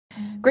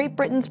Great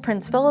Britain's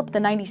Prince Philip, the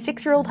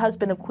 96-year-old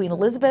husband of Queen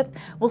Elizabeth,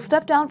 will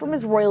step down from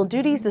his royal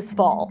duties this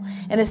fall.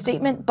 In a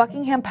statement,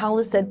 Buckingham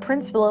Palace said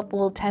Prince Philip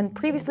will attend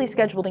previously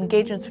scheduled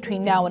engagements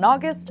between now and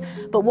August,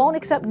 but won't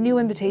accept new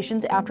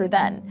invitations after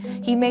then.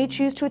 He may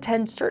choose to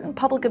attend certain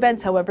public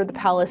events, however, the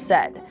palace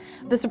said.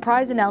 The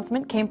surprise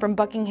announcement came from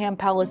Buckingham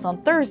Palace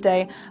on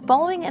Thursday,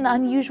 following an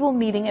unusual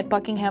meeting at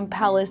Buckingham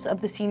Palace of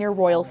the senior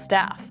royal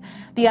staff.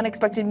 The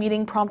unexpected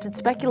meeting prompted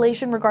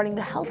speculation regarding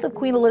the health of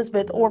Queen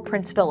Elizabeth or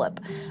Prince Philip.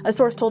 A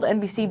source told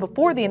NBC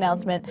before the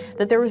announcement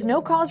that there was no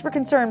cause for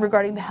concern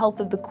regarding the health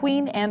of the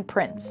Queen and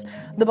Prince.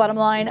 The bottom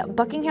line,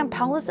 Buckingham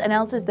Palace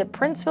announces that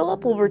Prince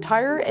Philip will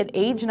retire at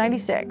age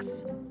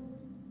 96.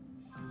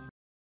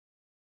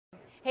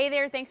 Hey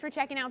there, thanks for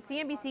checking out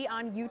CNBC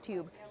on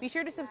YouTube. Be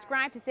sure to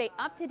subscribe to stay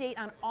up to date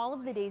on all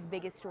of the day's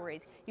biggest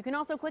stories. You can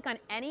also click on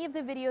any of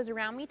the videos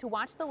around me to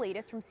watch the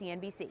latest from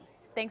CNBC.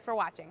 Thanks for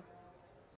watching.